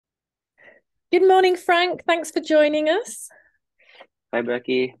Good morning, Frank. Thanks for joining us. Hi,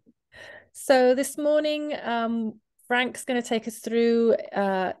 Becky. So this morning, Frank's going to take us through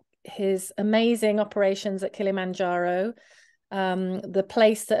his amazing operations at Kilimanjaro, the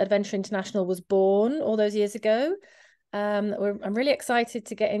place that Adventure International was born all those years ago. I'm really excited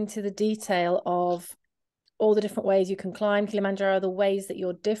to get into the detail of all the different ways you can climb Kilimanjaro, the ways that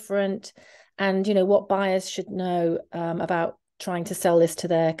you're different, and what buyers should know about trying to sell this to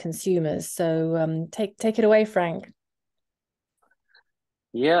their consumers. So take it away, Frank.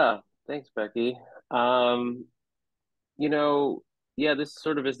 Yeah, thanks, Becky. Um, you know, yeah, this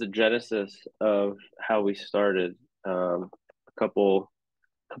sort of is the genesis of how we started. A couple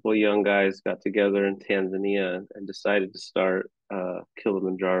of young guys got together in Tanzania and decided to start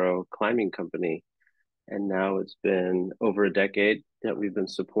Kilimanjaro climbing company. And now it's been over a decade that we've been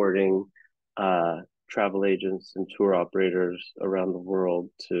supporting uh, travel agents and tour operators around the world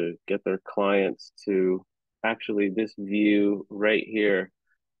to get their clients to actually this view right here,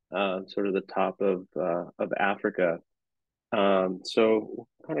 sort of the top of Africa. So we'll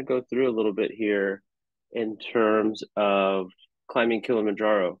kind of go through a little bit here in terms of climbing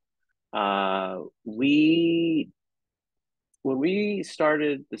Kilimanjaro. We When we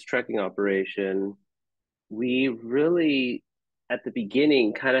started this trekking operation, we really at the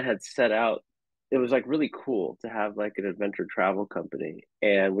beginning kind of had set out. It was like really cool to have like an adventure travel company,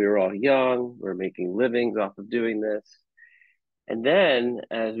 and we were all young. We were making livings off of doing this. And then,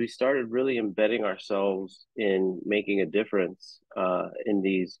 as we started really embedding ourselves in making a difference in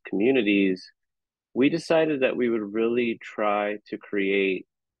these communities, we decided that we would really try to create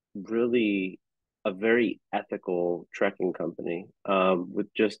really a very ethical trekking company, with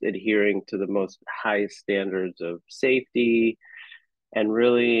just adhering to the most highest standards of safety and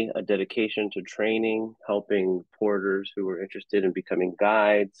really a dedication to training, helping porters who were interested in becoming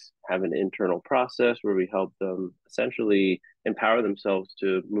guides have an internal process where we help them essentially empower themselves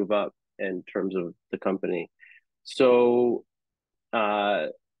to move up in terms of the company. So uh,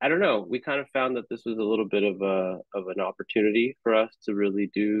 I don't know. We kind of found that this was a little bit of an opportunity for us to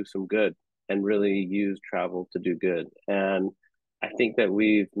really do some good and really use travel to do good. And I think that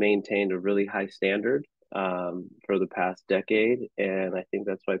we've maintained a really high standard for the past decade, and I think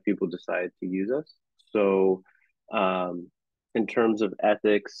that's why people decide to use us. So, um, in terms of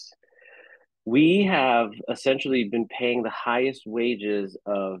ethics, we have essentially been paying the highest wages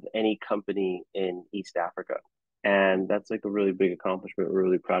of any company in East Africa. And that's like a really big accomplishment. We're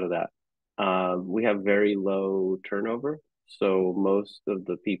really proud of that. We have very low turnover. So most of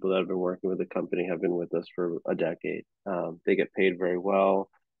the people that have been working with the company have been with us for a decade. They get paid very well.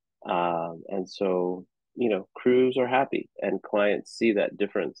 And so, crews are happy and clients see that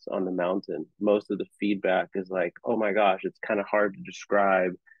difference on the mountain. Most of the feedback is like, oh my gosh, it's kind of hard to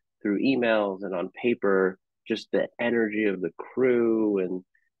describe through emails and on paper, just the energy of the crew. And,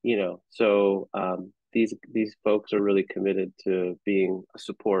 these folks are really committed to being a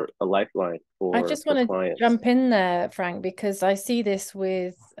support, a lifeline I for just want to clients. jump in there, Frank, because I see this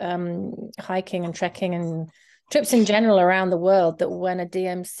with hiking and trekking and trips in general around the world, that when a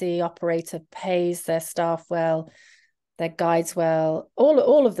DMC operator pays their staff well, their guides well,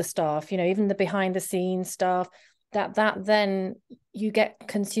 all of the staff, even the behind the scenes staff, that then you get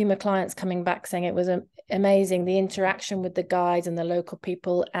consumer clients coming back saying it was amazing, the interaction with the guides and the local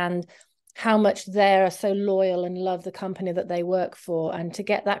people, and how much they're so loyal and love the company that they work for. And to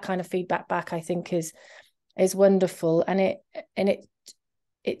get that kind of feedback back, I think is wonderful. And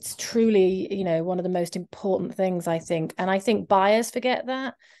it's truly, one of the most important things, I think. And I think buyers forget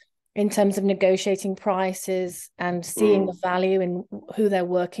that in terms of negotiating prices and seeing Mm, the value in who they're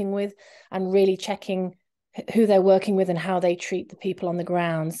working with, and really checking who they're working with and how they treat the people on the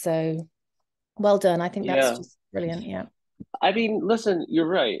ground. So well done. I think that's yeah. just brilliant. Yeah. I mean, listen, you're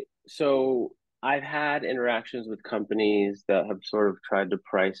right. So I've had interactions with companies that have sort of tried to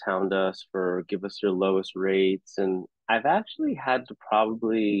price hound us for give us your lowest rates. And I've actually had to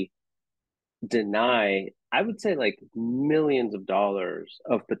probably deny, I would say, like millions of dollars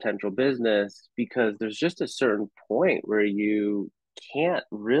of potential business because there's just a certain point where you can't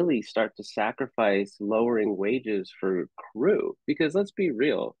really start to sacrifice lowering wages for crew because let's be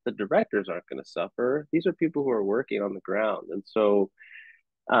real, the directors aren't going to suffer. These are people who are working on the ground. And so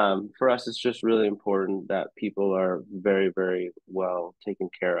for us, it's just really important that people are very, very well taken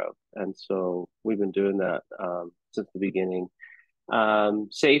care of. And so we've been doing that since the beginning.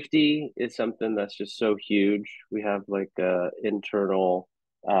 Safety is something that's just so huge. We have like a internal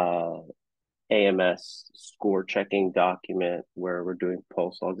uh, AMS score checking document where we're doing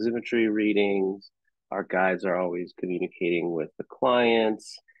pulse oximetry readings. Our guides are always communicating with the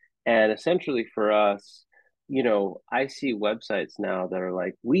clients. And essentially for us, I see websites now that are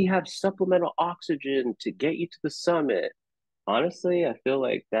like, we have supplemental oxygen to get you to the summit. Honestly, I feel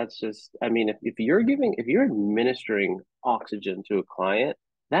like that's just, I mean, if you're administering oxygen to a client,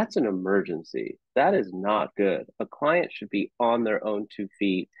 that's an emergency. That is not good. A client should be on their own 2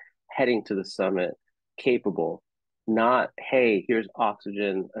 feet, heading to the summit, capable, not, hey, here's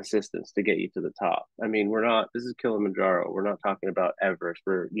oxygen assistance to get you to the top. I mean, this is Kilimanjaro. We're not talking about Everest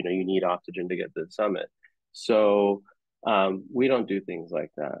where, you need oxygen to get to the summit. So, we don't do things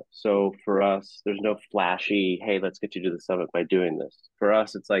like that. So for us, there's no flashy, hey, let's get you to the summit by doing this. For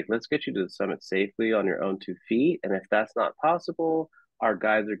us, it's like, let's get you to the summit safely on your own 2 feet. And if that's not possible, our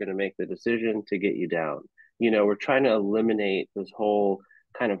guides are going to make the decision to get you down. We're trying to eliminate this whole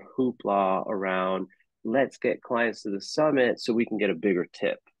kind of hoopla around let's get clients to the summit so we can get a bigger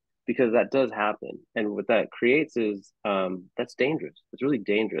tip because that does happen. And what that creates is that's dangerous. It's really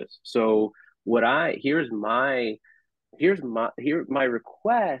dangerous. So what I here's my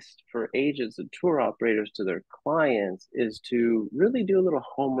request for agents and tour operators to their clients is to really do a little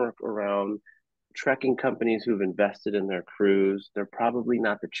homework around trekking companies who've invested in their crews. They're probably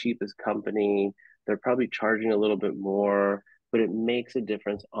not the cheapest company. They're probably charging a little bit more, but it makes a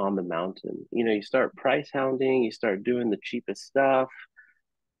difference on the mountain. You start price hounding, you start doing the cheapest stuff,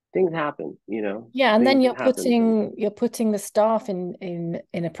 things happen, Yeah, and then things happen. you're putting the staff in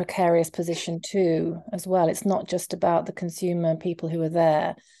a precarious position too, as well. It's not just about the consumer people who are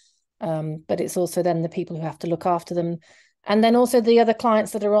there, but it's also then the people who have to look after them, and then also the other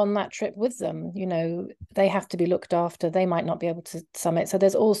clients that are on that trip with them. They have to be looked after. They might not be able to summit, so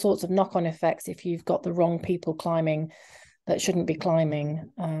there's all sorts of knock-on effects if you've got the wrong people climbing that shouldn't be climbing.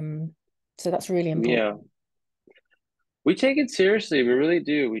 So that's really important. Yeah. We take it seriously. We really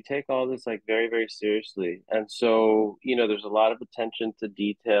do. We take all this like very, very seriously. And so, there's a lot of attention to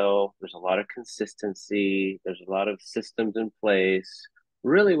detail. There's a lot of consistency. There's a lot of systems in place.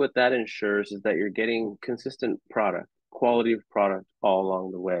 Really, what that ensures is that you're getting consistent product, quality of product all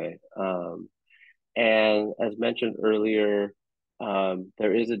along the way. And as mentioned earlier,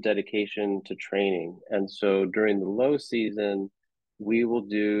 there is a dedication to training. And so during the low season, we will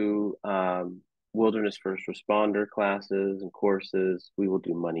do wilderness first responder classes and courses. We will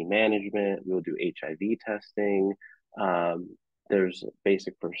do money management. We will do HIV testing. There's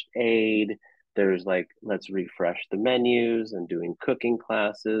basic first aid. There's like, let's refresh the menus and doing cooking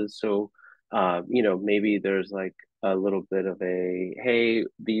classes. So, maybe there's like a little bit of a hey,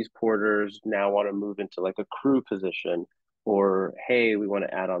 these porters now want to move into like a crew position, or hey, we want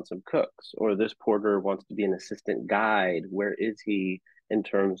to add on some cooks, or this porter wants to be an assistant guide. Where is he in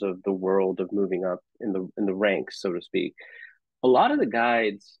terms of the world of moving up in the ranks, so to speak? A lot of the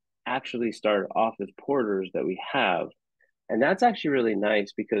guides actually start off as porters that we have, and that's actually really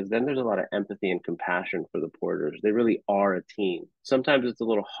nice because then there's a lot of empathy and compassion for the porters. They really are a team. Sometimes it's a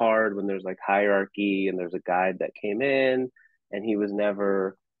little hard when there's like hierarchy and there's a guide that came in and he was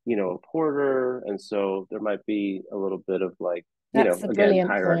never, a porter. And so there might be a little bit of like, That's a again, brilliant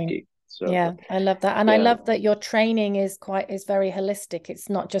point. hierarchy. So, Yeah, I love that. And I yeah, love that your training is very holistic. It's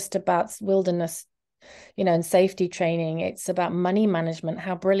not just about wilderness, and safety training. It's about money management.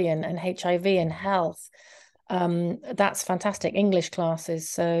 How brilliant. And HIV and health. That's fantastic. English classes.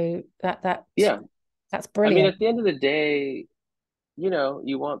 So yeah. that's I mean, brilliant. at the end of the day,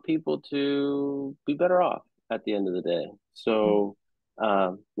 you want people to be better off at the end of the day. So,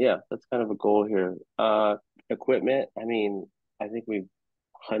 yeah, that's kind of a goal here. Equipment, I mean, I think we've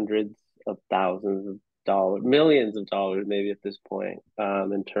hundreds of thousands of dollars, millions of dollars, maybe at this point,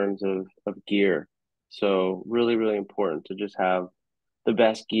 in terms of gear. So, really, really important to just have the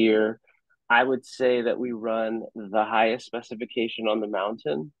best gear. I would say that we run the highest specification on the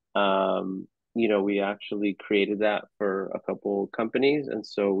mountain. We actually created that for a couple companies. And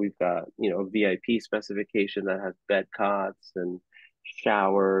so we've got, a VIP specification that has bed cots and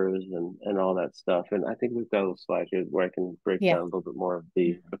showers and all that stuff. And I think we've got a little slide here where I can break Yeah. down a little bit more of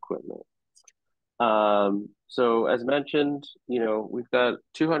the equipment. So as mentioned, we've got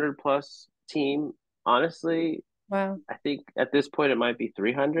 200 plus team. Honestly, Wow. I think at this point it might be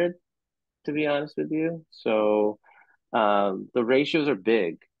 300 to be honest with you. So the ratios are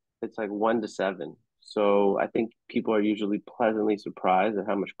big. It's like 1 to 7. So I think people are usually pleasantly surprised at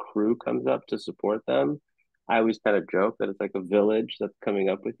how much crew comes up to support them. I always kind of joke that it's like a village that's coming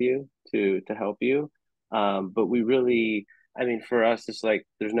up with you to help you. But we really, I mean, for us, it's like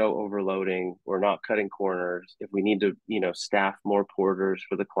there's no overloading. We're not cutting corners. If we need to, staff more porters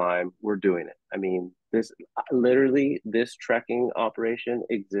for the climb, we're doing it. I mean, this trekking operation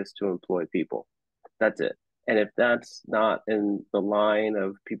exists to employ people. That's it. And if that's not in the line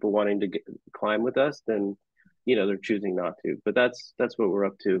of people wanting to climb with us, then they're choosing not to. But that's what we're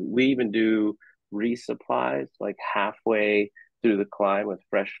up to. We even do resupplies like halfway through the climb with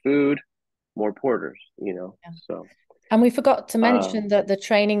fresh food, more porters. Yeah. So And we forgot to uh mention that the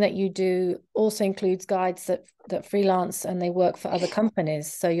training that you do also includes guides that freelance and they work for other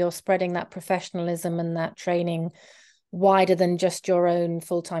companies. So you're spreading that professionalism and that training wider than just your own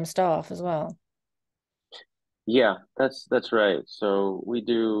full-time staff as well. Yeah, that's right. So we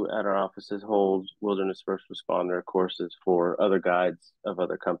do at our offices hold wilderness first responder courses for other guides of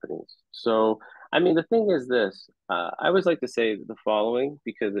other companies. So, I mean, the thing is this, I always like to say the following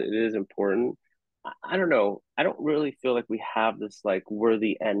because it is important. I don't know. I don't really feel like we have this like we're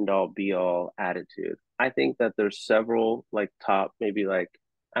the end all be all attitude. I think that there's several like top, maybe like,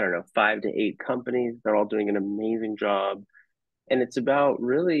 I don't know, 5 to 8 companies. They're all doing an amazing job, and it's about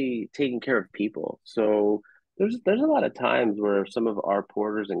really taking care of people. So there's a lot of times where some of our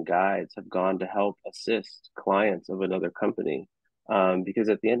porters and guides have gone to help assist clients of another company, because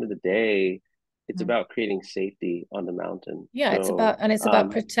at the end of the day, it's Mm. about creating safety on the mountain. Yeah, So it's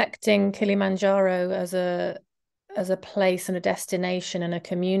about protecting Kilimanjaro as a place and a destination and a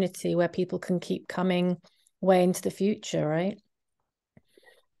community where people can keep coming way into the future, right?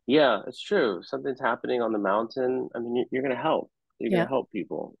 yeah, it's true. If something's happening on the mountain, I mean, you're going to help. You're going Yeah. to help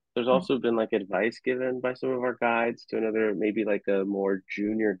people. There's Mm. also been like advice given by some of our guides to another, maybe like a more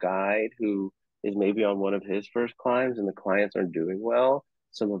junior guide who is maybe on one of his first climbs and the clients aren't doing well.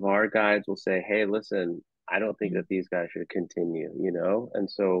 Some of our guides will say, hey, listen, I don't think Mm. that these guys should continue. And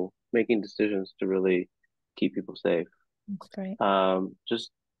so making decisions to really keep people safe. That's great.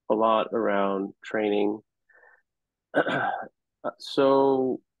 Just a lot around training.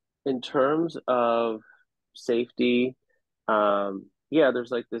 So, in terms of safety, yeah,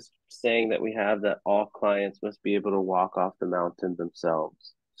 there's like this saying that we have that all clients must be able to walk off the mountain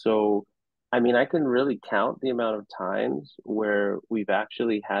themselves. So, I mean, I can really count the amount of times where we've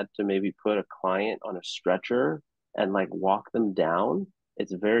actually had to maybe put a client on a stretcher and like walk them down.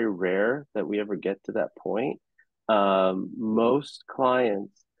 It's very rare that we ever get to that point. Most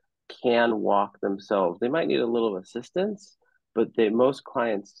clients can walk themselves. They might need a little assistance, but most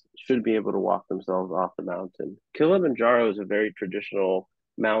clients should be able to walk themselves off the mountain. Kilimanjaro is a very traditional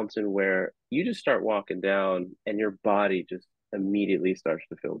mountain where you just start walking down and your body just immediately starts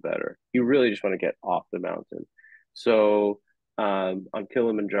to feel better. You really just want to get off the mountain. So on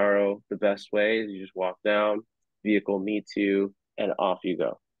Kilimanjaro, the best way is you just walk down, vehicle meets you, and off you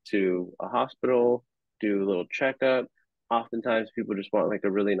go to a hospital, do a little checkup. Oftentimes people just want like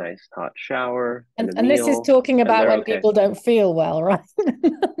a really nice hot shower and a And this is meal, talking and about they're when okay. people don't feel well, right?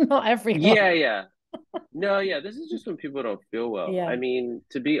 Not everyone. Yeah, yeah. No, yeah, this is just when people don't feel well. I Yeah. mean,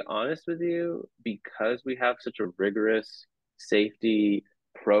 to be honest with you, because we have such a rigorous safety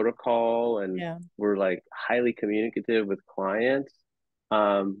protocol and Yeah. we're like highly communicative with clients,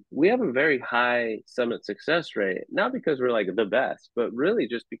 we have a very high summit success rate. Not because we're like the best, but really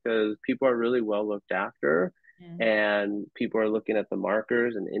just because people are really well looked after Yeah. and people are looking at the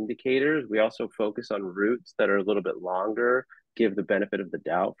markers and indicators. We also focus on routes that are a little bit longer, give the benefit of the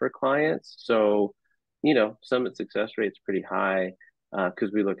doubt for clients. So summit success rate's pretty high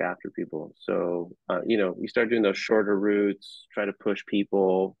because we look after people. So, we start doing those shorter routes, try to push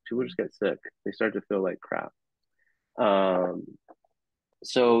people just get sick. They start to feel like crap. Um,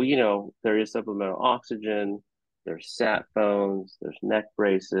 so, there is supplemental oxygen, there's sat phones, there's neck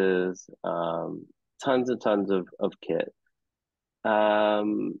braces, tons and tons of kit.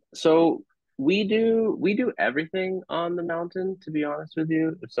 So we do everything on the mountain, to be honest with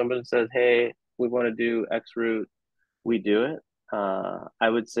you. If someone says, hey, we want to do X route, we do it. I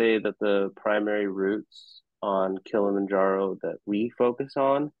would say that the primary routes on Kilimanjaro that we focus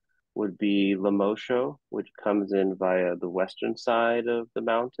on would be Lemosho, which comes in via the western side of the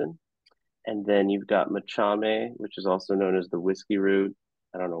mountain. And then you've got Machame, which is also known as the whiskey route.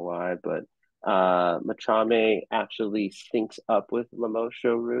 I don't know why, but Machame actually syncs up with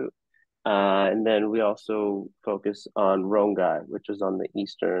Lemosho route. And then we also focus on Rongai, which is on the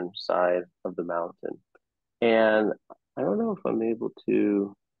eastern side of the mountain. And I don't know if I'm able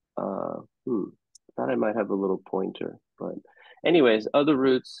to, uh, hmm, thought I might have a little pointer, but anyways, other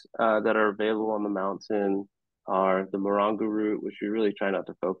routes that are available on the mountain are the Morongo route, which we really try not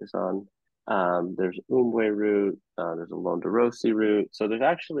to focus on. There's Umbwe route, there's a Londerosi route. So there's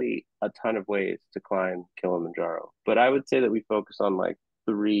actually a ton of ways to climb Kilimanjaro, but I would say that we focus on like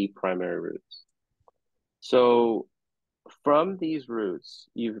 3 primary routes. So from these routes,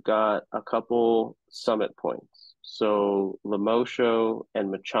 you've got a couple summit points. So Lemosho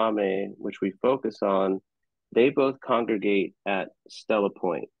and Machame, which we focus on, They both congregate at Stella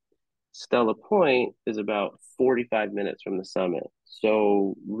Point. Stella Point is about 45 minutes from the summit.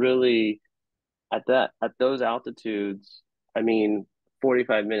 So really at those altitudes, I mean,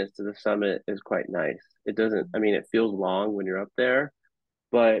 45 minutes to the summit is quite nice. It doesn't, I mean, it feels long when you're up there,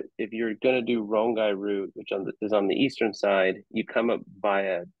 but if you're going to do Rongai route, which is on the eastern side, you come up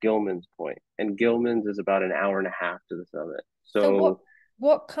via Gilman's Point, and Gilman's is about an hour and a half to the summit. So So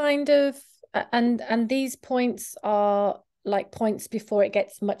what kind of and these points are like points before it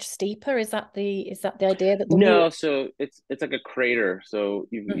gets much steeper? Is that the idea that the no, walk? so it's like a crater. So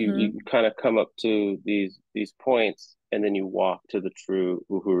you Hmm. kind of come up to these points, and then you walk to the true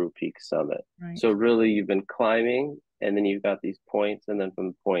Uhuru Peak summit. So Right. really, you've been climbing, and then you've got these points, and then from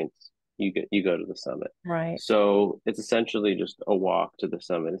the points you go to the summit. Right. So it's essentially just a walk to the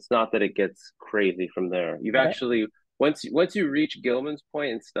summit. It's not that it gets crazy from there. You've Got it. actually once you reach Gilman's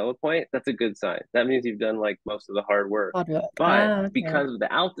Point and Stella Point, that's a good sign. That means you've done like most of the hard work. Hard work. But Ah, okay. because of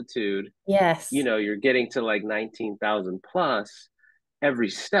the altitude, Yes. you're getting to like 19,000 plus, every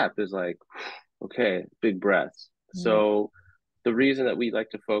step is like, okay, big breaths. Mm, So the reason that we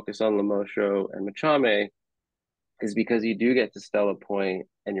like to focus on Lemosho and Machame is because you do get to Stella Point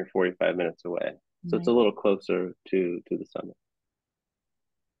and you're 45 minutes away. So it's a right. little closer to the summit.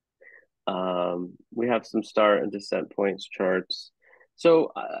 We have some start and descent points charts.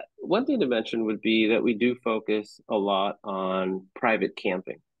 So one thing to mention would be that we do focus a lot on private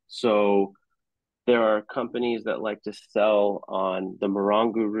camping. So there are companies that like to sell on the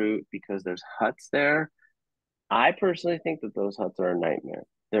Morongo route because there's huts there. I personally think that those huts are a nightmare.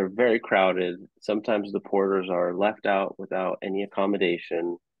 They're very crowded. Sometimes the porters are left out without any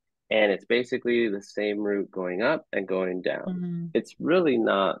accommodation, and it's basically the same route going up and going down. Mm, It's really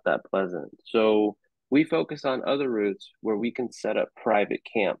not that pleasant. So we focus on other routes where we can set up private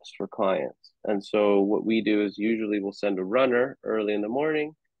camps for clients. And so what we do is usually we'll send a runner early in the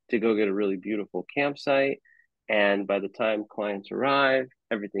morning to go get a really beautiful campsite. And by the time clients arrive,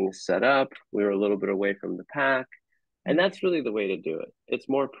 everything is set up. We're a little bit away from the pack. And mm, that's really the way to do it. It's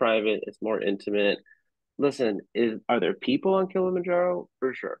more private, it's more intimate. Listen, are there people on Kilimanjaro?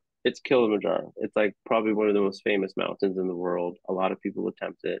 For sure. It's Kilimanjaro. It's like probably one of the most famous mountains in the world. A lot of people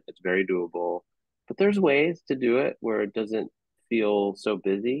attempt it. It's very doable. But there's ways to do it where it doesn't feel so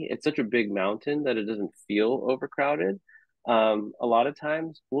busy. It's such a big mountain that it doesn't feel overcrowded. A lot of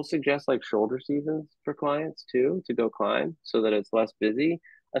times we'll suggest like shoulder seasons for clients too to go climb so that it's less busy.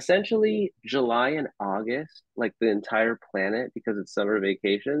 Essentially, July and August, like the entire planet, because it's summer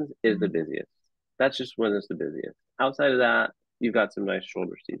vacations, is the mm. busiest. That's just when it's the busiest. Outside of that, you've got some nice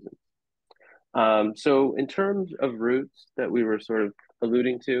shoulder seasons. So in terms of routes that we were sort of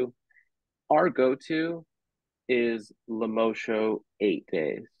alluding to, our go-to is Lemosho 8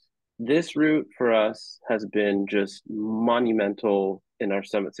 days. This route for us has been just monumental in our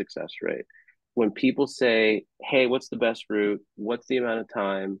summit success rate. When people say, hey, what's the best route? What's the amount of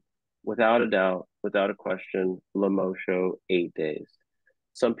time? Without a doubt, without a question, Lemosho 8 days.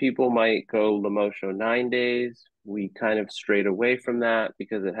 Some people might go Lemosho 9 days. We kind of strayed away from that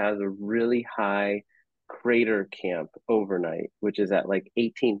because it has a really high crater camp overnight, which is at like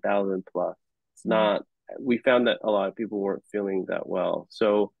 18,000 plus. It's Mm. not, we found that a lot of people weren't feeling that well.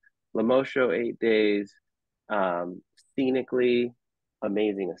 So Lemosho 8 days, um, scenically,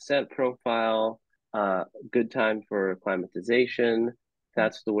 amazing ascent profile, good time for acclimatization.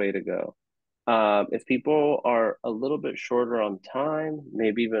 That's the way to go. If people are a little bit shorter on time,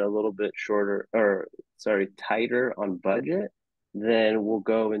 maybe even a little bit shorter, or sorry, tighter on budget, then we'll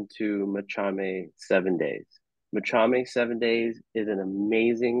go into Machame 7 days. Machame 7 days is an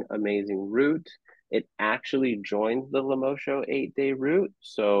amazing, amazing route. It actually joins the Lemosho 8 day route.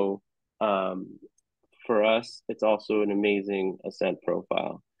 So um, for us, it's also an amazing ascent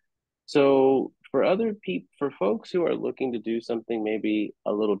profile. So for other people, for folks who are looking to do something maybe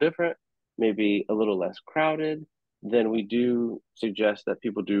a little different, maybe a little less crowded, then we do suggest that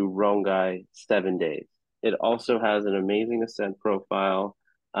people do Rongai 7 days. It also has an amazing ascent profile.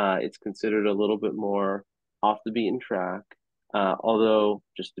 It's considered a little bit more off the beaten track. Although,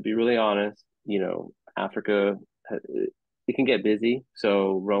 just to be really honest, Africa, it can get busy.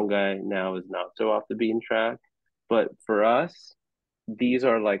 So Rongai now is not so off the beaten track. But for us, these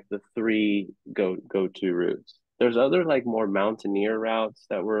are like the three go to routes. There's other like more mountaineer routes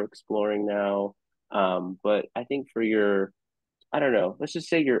that we're exploring now. But I think for your, I don't know, let's just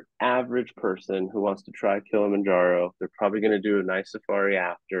say your average person who wants to try Kilimanjaro, they're probably going to do a nice safari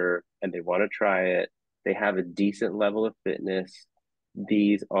after and they want to try it. They have a decent level of fitness.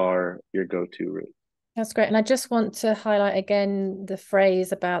 These are your go-to routes. That's great. And I just want to highlight again the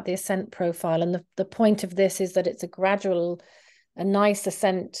phrase about the ascent profile. And the point of this is that it's a nice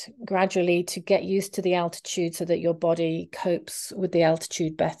ascent gradually to get used to the altitude so that your body copes with the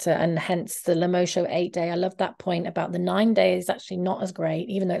altitude better. And hence the Lemosho 8 day. I love that point about the 9 day is actually not as great,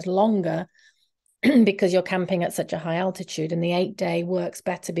 even though it's longer because you're camping at such a high altitude. And the 8 day works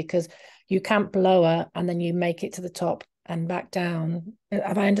better because you camp lower and then you make it to the top and back down.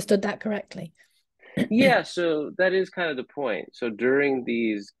 Have I understood that correctly? Yeah, so that is kind of the point. So during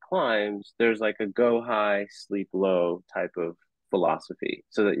these climbs, there's like a go high, sleep low type of philosophy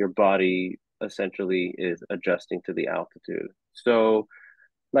so that your body essentially is adjusting to the altitude. So,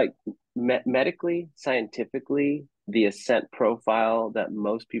 like medically, scientifically, the ascent profile that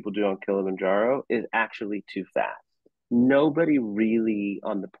most people do on Kilimanjaro is actually too fast. Nobody really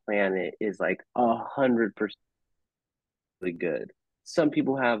on the planet is like 100% really good. Some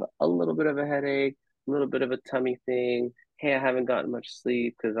people have a little bit of a headache, a little bit of a tummy thing. Hey, I haven't gotten much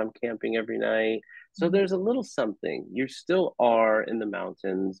sleep because I'm camping every night. So there's a little something. You still are in the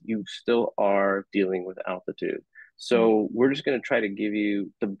mountains, you still are dealing with altitude. Mm, So we're just going to try to give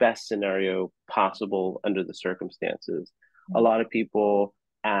you the best scenario possible under the circumstances. A mm. lot of people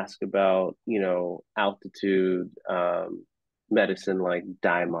ask about, altitude medicine like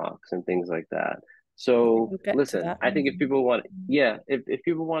Dimox and things like that. So We'll get to listen, that. I think if people want, yeah, if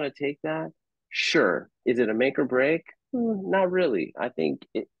people want to take that, sure. Is it a make or break? Not really. I think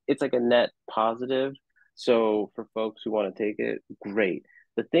it's like a net positive. So for folks who want to take it, great.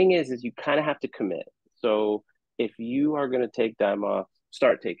 The thing is you kind of have to commit. So if you are going to take time off,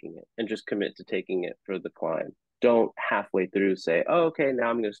 start taking it and just commit to taking it for the climb. Don't halfway through say, oh, okay, now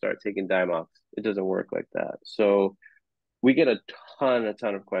I'm going to start taking time off. It doesn't work like that. So we get a ton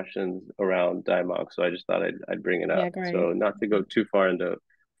of questions around Diamox, so I just thought I'd bring it up. Yeah, great. So not to go too far into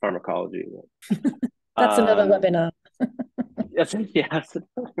pharmacology. That's another Um, webinar. yes, yes.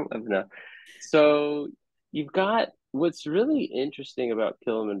 No. So you've got what's really interesting about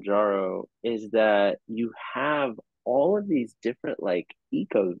Kilimanjaro is that you have all of these different like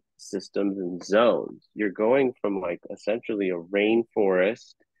ecosystems and zones. You're going from like essentially a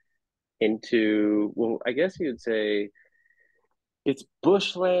rainforest into, well, I guess you'd say it's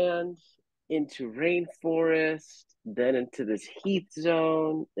bushland into rainforest, then into this heath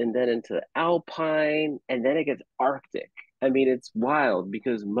zone, and then into alpine, and then it gets Arctic. I mean, it's wild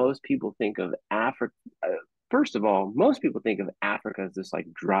because most people think of Africa. First of all, most people think of Africa as this like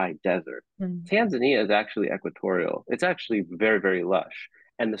dry desert. Mm, Tanzania is actually equatorial. It's actually very, very lush,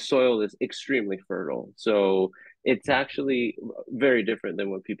 and the soil is extremely fertile. So it's actually very different than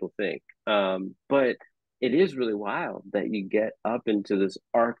what people think. But it is really wild that you get up into this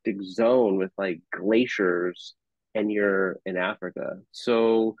Arctic zone with like glaciers and you're in Africa.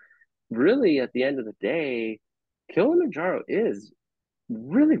 So, really, at the end of the day, Kilimanjaro is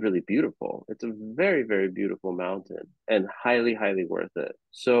really, really beautiful. It's a very, very beautiful mountain and highly, highly worth it.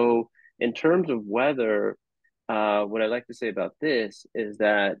 So, in terms of weather, what I like to say about this is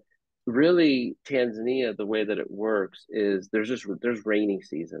that really Tanzania, the way that it works is there's rainy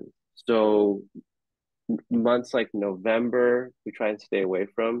season. So months like November, we try and stay away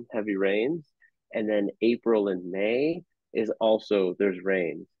from heavy rains. And then April and May is also there's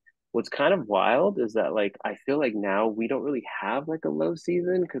rains. What's kind of wild is that like I feel like now we don't really have like a low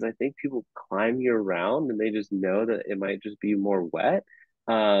season because I think people climb year round and they just know that it might just be more wet.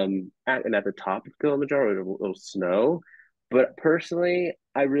 And at the top of Kilimanjaro, it'll snow. But personally,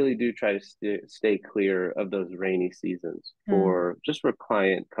 I really do try to stay clear of those rainy seasons mm. for just for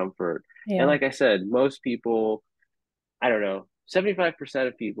client comfort. And Yeah. like I said, most people, I don't know, 75%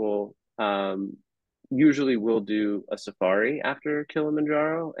 of people usually will do a safari after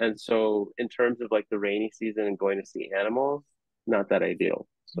Kilimanjaro. And so, in terms of like the rainy season and going to see animals, not that ideal.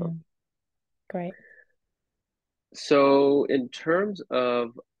 So, Mm. Great. in terms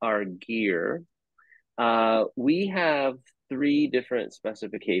of our gear, we have three different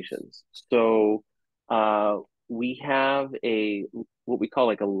specifications. So, we have a what we call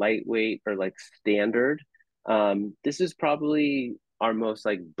like a lightweight or like standard. This is probably our most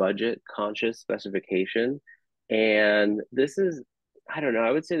like budget conscious specification, and this is I don't know.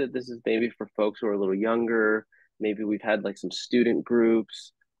 I would say that this is maybe for folks who are a little younger. Maybe we've had like some student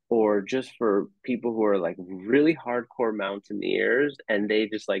groups, or just for people who are like really hardcore mountaineers and they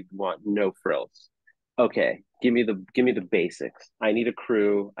just like want no frills. Okay, give me the basics. I need a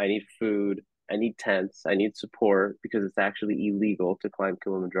crew, I need food, I need tents, I need support because it's actually illegal to climb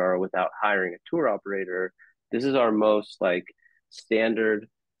Kilimanjaro without hiring a tour operator. This is our most like standard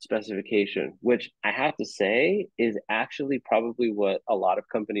specification, which I have to say is actually probably what a lot of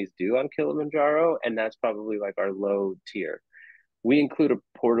companies do on Kilimanjaro, and that's probably like our low tier. We include a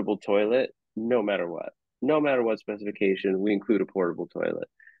portable toilet no matter what. No matter what specification, we include a portable toilet.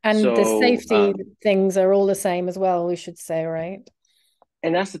 And the So, safety things are all the same as well, we should say, right?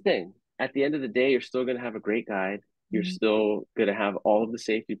 and that's the thing. At the end of the day, you're still going to have a great guide. You're Mm. still going to have all of the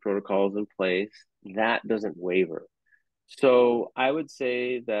safety protocols in place. That doesn't waver. So I would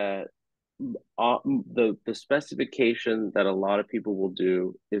say that the specification that a lot of people will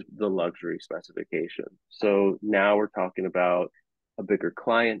do is the luxury specification. So now we're talking about a bigger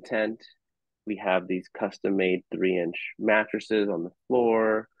client tent. We have these custom made 3-inch mattresses on the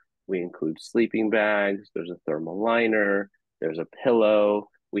floor. We include sleeping bags. There's a thermal liner. There's a pillow.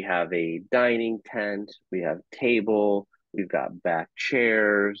 We have a dining tent. We have table. We've got back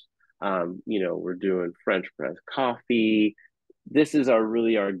chairs. We're doing French press coffee. This is our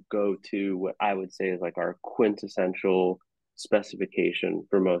go-to, what I would say is like our quintessential specification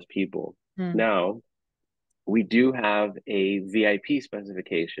for most people. Mm. Now, we do have a VIP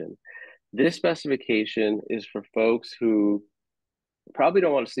specification. This specification is for folks who probably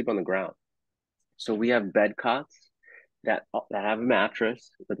don't want to sleep on the ground. So we have bed cots that have a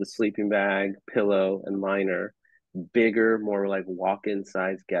mattress with a sleeping bag, pillow, and liner, bigger, more like walk-in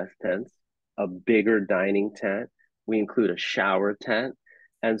size guest tents, a bigger dining tent. We include a shower tent.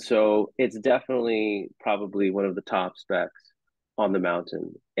 And so it's definitely probably one of the top specs on the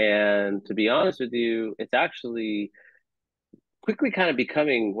mountain. And to be honest with you, it's actually quickly kind of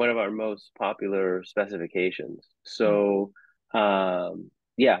becoming one of our most popular specifications. Mm. So,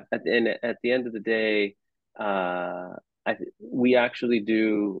 yeah, at the end of the day, we actually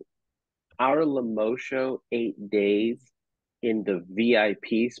do our Lemosho 8 days in the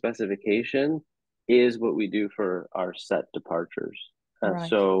VIP specification is what we do for our set departures. And Right.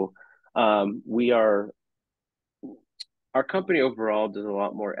 so, we are our company overall does a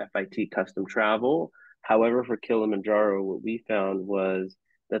lot more FIT custom travel. However, for Kilimanjaro, what we found was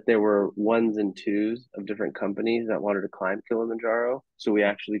that there were ones and twos of different companies that wanted to climb Kilimanjaro. So we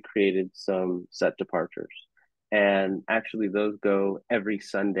actually created some set departures. And actually, those go every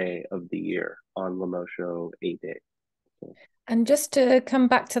Sunday of the year on Lemosho 8 days. So, And just to come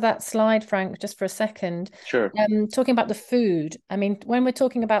back to that slide, Frank, just for a second, sure. talking about the food. I mean, when we're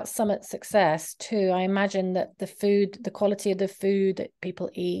talking about summit success too, I imagine that the food, the quality of the food that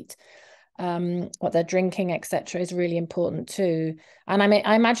people eat, what they're drinking, etc., is really important too. And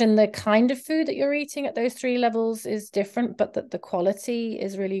I imagine the kind of food that you're eating at those three levels is different, but that the quality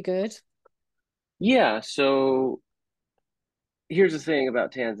is really good. Yeah. So here's the thing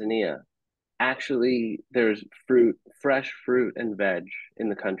about Tanzania. Actually, there's fresh fruit and veg in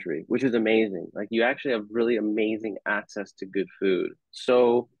the country, which is amazing. Like you actually have really amazing access to good food.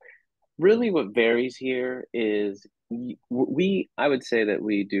 So really what varies here is I would say that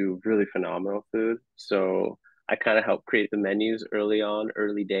we do really phenomenal food. So I kind of help create the menus early on,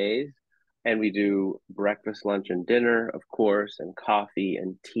 early days. And we do breakfast, lunch, and dinner, of course, and coffee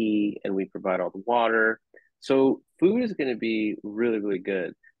and tea, and we provide all the water. So food is going to be really, really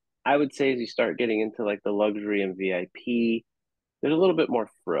good. I would say as you start getting into like the luxury and VIP, there's a little bit more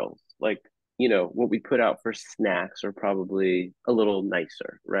frills. Like, what we put out for snacks are probably a little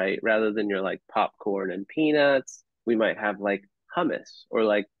nicer, right? Rather than your like popcorn and peanuts, we might have like hummus or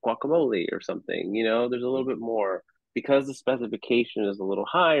like guacamole or something. There's a little bit more because the specification is a little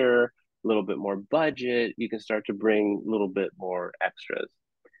higher, a little bit more budget. You can start to bring a little bit more extras.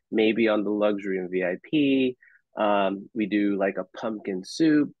 Maybe on the luxury and VIP, we do like a pumpkin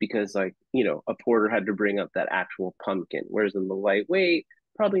soup because like, a porter had to bring up that actual pumpkin. Whereas in the lightweight,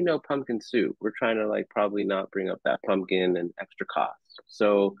 probably no pumpkin soup. We're trying to like probably not bring up that pumpkin and extra costs.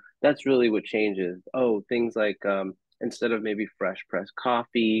 So that's really what changes. Oh, things like instead of maybe fresh pressed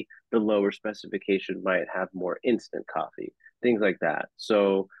coffee, the lower specification might have more instant coffee, things like that.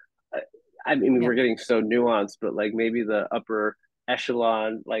 So I mean, Yeah. we're getting so nuanced, but like maybe the upper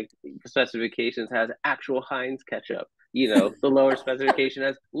echelon like specifications has actual Heinz ketchup. The lower specification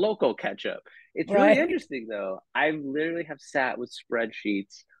has local ketchup. It's really Right. interesting though. I literally have sat with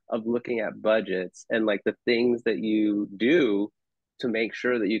spreadsheets of looking at budgets and like the things that you do to make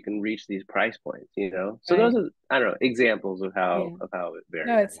sure that you can reach these price points. So those Right. are, I don't know, examples of how Yeah. it No,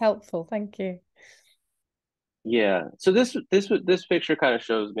 varies. it's helpful. Thank you. Yeah. So this picture kind of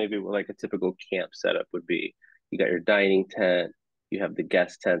shows maybe what like a typical camp setup would be. You got your dining tent, you have the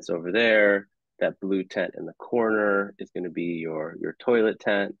guest tents over there. That blue tent in the corner is going to be your toilet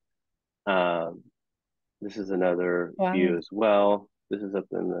tent. Um, this is another view Wow. as well. This is up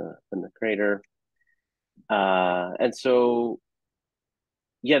in the crater. And so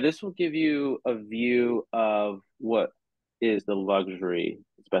Yeah, this will give you a view of what is the luxury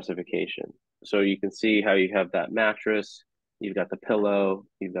specification. So you can see how you have that mattress, you've got the pillow,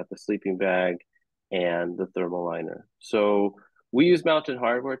 you've got the sleeping bag, and the thermal liner. So we use Mountain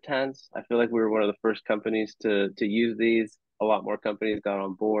Hardware tents. I feel like we were one of the first companies to use these. A lot more companies got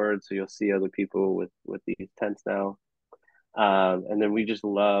on board, so you'll see other people with these tents now. And then we just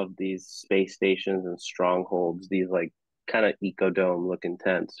love these space stations and strongholds, these like kind of ecodome looking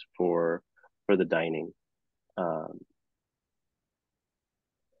tents for the dining. Um,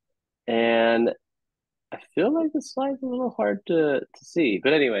 and I feel like the slide's a little hard to see,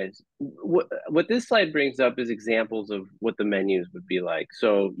 but anyways, what this slide brings up is examples of what the menus would be like.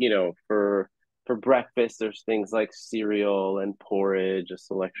 So, for breakfast, there's things like cereal and porridge, a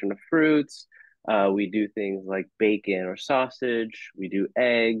selection of fruits. We do things like bacon or sausage. We do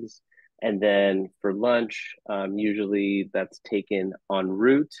eggs, and then for lunch, usually that's taken en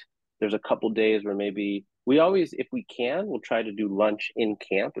route. There's a couple days where maybe we always, if we can, we'll try to do lunch in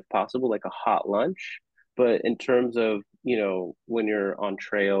camp if possible, like a hot lunch. But in terms of, when you're on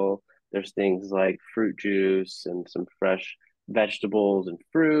trail, there's things like fruit juice and some fresh vegetables and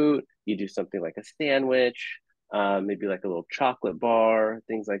fruit. You do something like a sandwich, maybe like a little chocolate bar,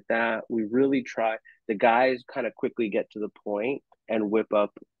 things like that. We really try, the guys kind of quickly get to the point and whip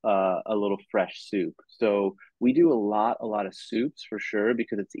up a little fresh soup. So we do a lot of soups for sure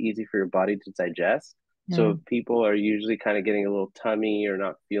because it's easy for your body to digest. So Mm. if people are usually kind of getting a little tummy or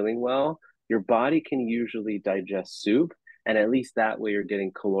not feeling well, your body can usually digest soup, and at least that way you're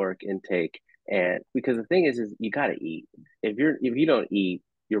getting caloric intake. And because the thing is you got to eat. If you don't eat,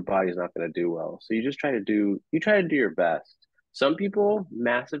 your body's not going to do well. So you try to do your best. Some people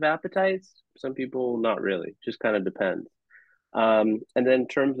massive appetites, some people not really. Just kind of depends. And then in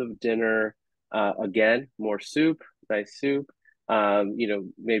terms of dinner, again, more soup, nice soup.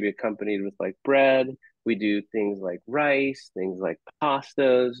 Maybe accompanied with like bread. We do things like rice, things like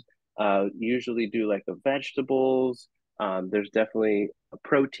pastas. Usually do like a vegetables. There's definitely a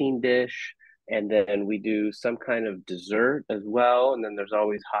protein dish, and then we do some kind of dessert as well. And then there's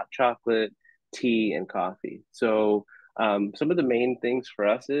always hot chocolate, tea, and coffee. So some of the main things for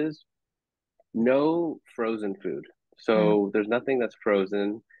us is no frozen food. Mm. So there's nothing that's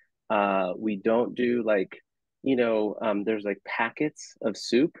frozen. We don't do like, there's like packets of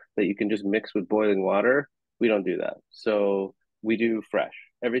soup that you can just mix with boiling water. We don't do that. So we do fresh.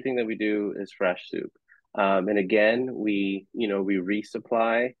 Everything that we do is fresh soup. And again, we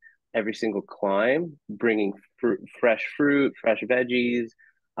resupply every single climb, bringing fresh fruit, fresh veggies.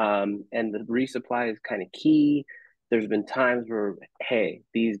 And the resupply is kind of key. There's been times where, hey,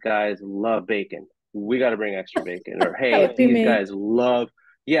 these guys love bacon. We got to bring extra bacon. Or, That hey, would be these me. guys love,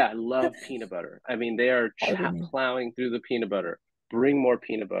 yeah, love peanut butter. I mean, they are That would be me. plowing through the peanut butter. Bring more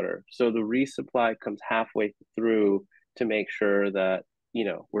peanut butter. So the resupply comes halfway through to make sure that,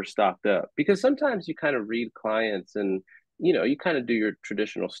 we're stocked up. Because sometimes you kind of read clients and, you kind of do your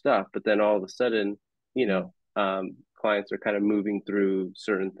traditional stuff, but then all of a sudden, Mm. clients are kind of moving through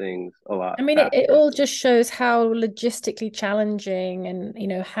certain things a lot I mean, it faster. all just shows how logistically challenging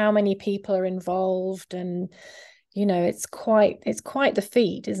and, how many people are involved and, it's quite the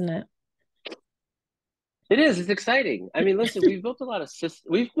feat, isn't it? It is. It's exciting. I mean, listen, we've built a lot of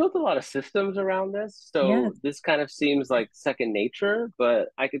systems around this, Yeah. so this kind of seems like second nature. But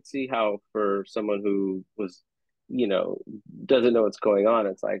I could see how for someone who was, you know, doesn't know what's going on,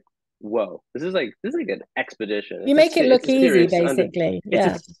 it's like, whoa, this is like an expedition. You make it It's look a easy, serious basically. it's a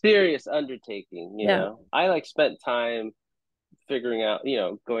Yeah. serious undertaking. Yeah. I like spent time figuring out,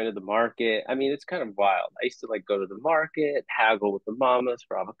 going to the market. I mean, it's kind of wild. I used to like go to the market, haggle with the mamas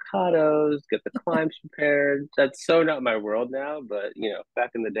for avocados, get the climbs prepared. That's so not my world now, but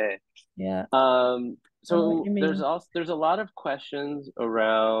back in the day. Yeah. I know what So you mean. there's a lot of questions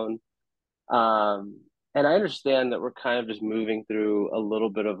around and I understand that we're kind of just moving through a little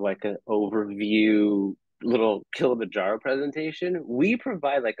bit of like an overview little Kilimanjaro presentation. We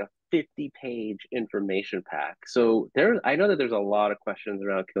provide like a 50-page information pack. So I know that there's a lot of questions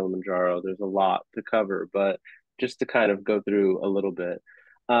around Kilimanjaro. There's a lot to cover, but just to kind of go through a little bit.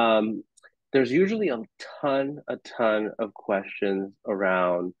 Um, there's usually a ton of questions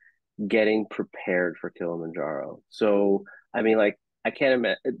around getting prepared for Kilimanjaro. So, I mean, like, I can't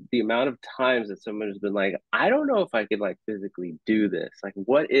imagine the amount of times that someone has been like, I don't know if I could like physically do this. Like,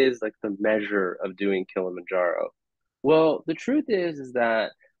 what is like the measure of doing Kilimanjaro? Well, the truth is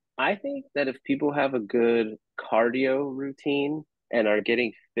that I think that if people have a good cardio routine and are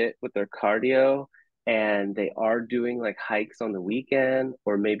getting fit with their cardio and they are doing like hikes on the weekend,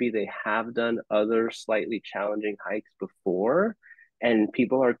 or maybe they have done other slightly challenging hikes before, and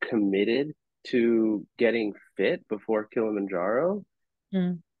people are committed to getting fit before Kilimanjaro,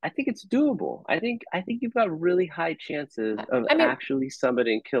 Mm. I think it's doable. I think you've got really high chances of I mean, actually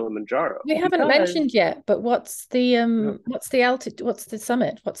summiting Kilimanjaro we haven't because mentioned yet, but no, what's the altitude? What's the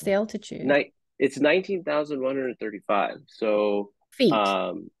summit? What's the altitude? night it's 19,135. So Feet,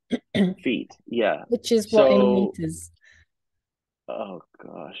 um feet. Yeah. which is what in So meters? oh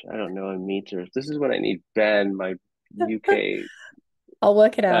gosh, I don't know in meters. This is when I need Ben, my UK I'll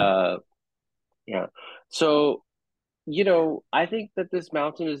work it out. uh yeah. So, I think that this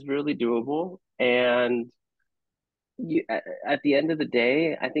mountain is really doable and at the end of the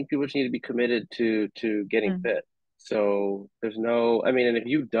day, I think people just need to be committed to getting Mm. fit. So there's no, I mean, and if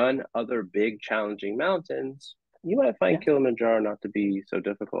you've done other big challenging mountains, you might find Yeah. Kilimanjaro not to be so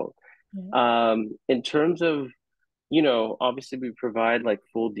difficult. Yeah. In terms of obviously we provide like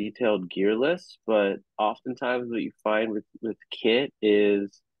full detailed gear lists, but oftentimes what you find with kit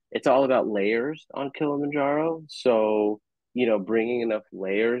is it's all about layers on Kilimanjaro. So, bringing enough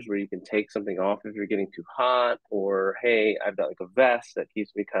layers where you can take something off if you're getting too hot, or hey, I've got like a vest that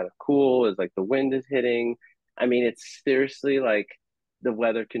keeps me kind of cool as like the wind is hitting. I mean, it's seriously like the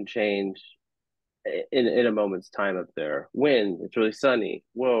weather can change in a moment's time up there. Wind, it's really sunny.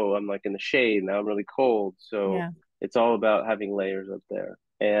 Whoa, I'm like in the shade. Now I'm really cold. So Yeah. it's all about having layers up there.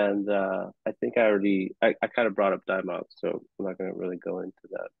 And I think I kind of brought up Diamond, so I'm not going to really go into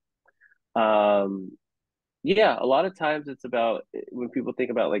that. Yeah, a lot of times it's about when people think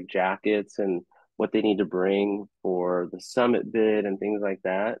about like jackets and what they need to bring for the summit bid and things like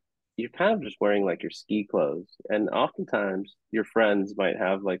that. You're kind of just wearing like your ski clothes, and oftentimes your friends might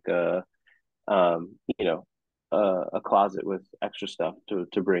have like um, you know, a closet with extra stuff to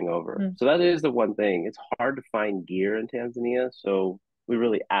bring over. Mm. So that is the one thing. It's hard to find gear in Tanzania, so we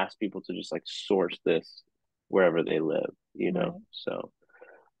really ask people to just like source this wherever they live. Right. So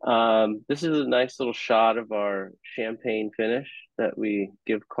this is a nice little shot of our champagne finish that we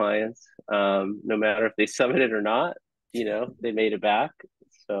give clients. No matter if they summit it or not, they made it back.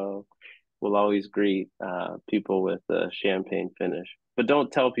 So we'll always greet people with a champagne finish. But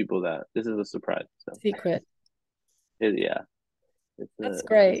don't tell people that. This is a surprise. So Secret. yeah, That's it's a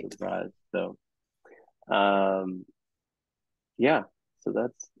great. surprise. So um yeah, so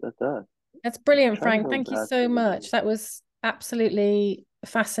that's us. That's I'm brilliant, trying to Frank. go Thank you back so to much. That was absolutely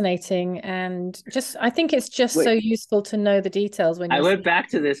fascinating. And just, I think it's just so wait, useful to know the details when I you're went saying. back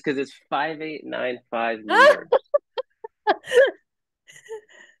to this because it's 5,895 meters.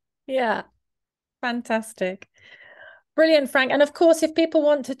 Yeah, fantastic. Brilliant, Frank. And of course, if people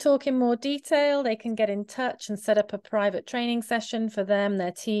want to talk in more detail, they can get in touch and set up a private training session for them,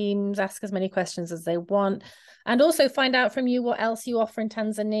 their teams, ask as many questions as they want, and also find out from you what else you offer in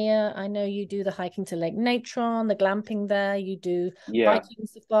Tanzania. I know you do the hiking to Lake Natron, the glamping there, you do Yeah. biking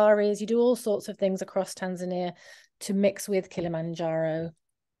safaris, you do all sorts of things across Tanzania to mix with Kilimanjaro.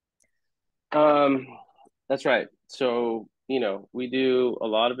 Um, that's right. So, we do a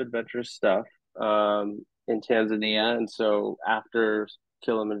lot of adventurous stuff in Tanzania. And so after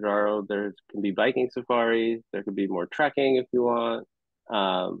Kilimanjaro, there can be biking safaris, there could be more trekking if you want,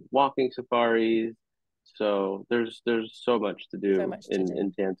 walking safaris. So there's so much to So do much to in do.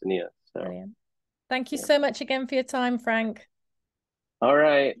 Tanzania. So Brilliant. Thank you yeah. so much again for your time, Frank. All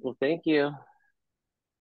right. Well, thank you.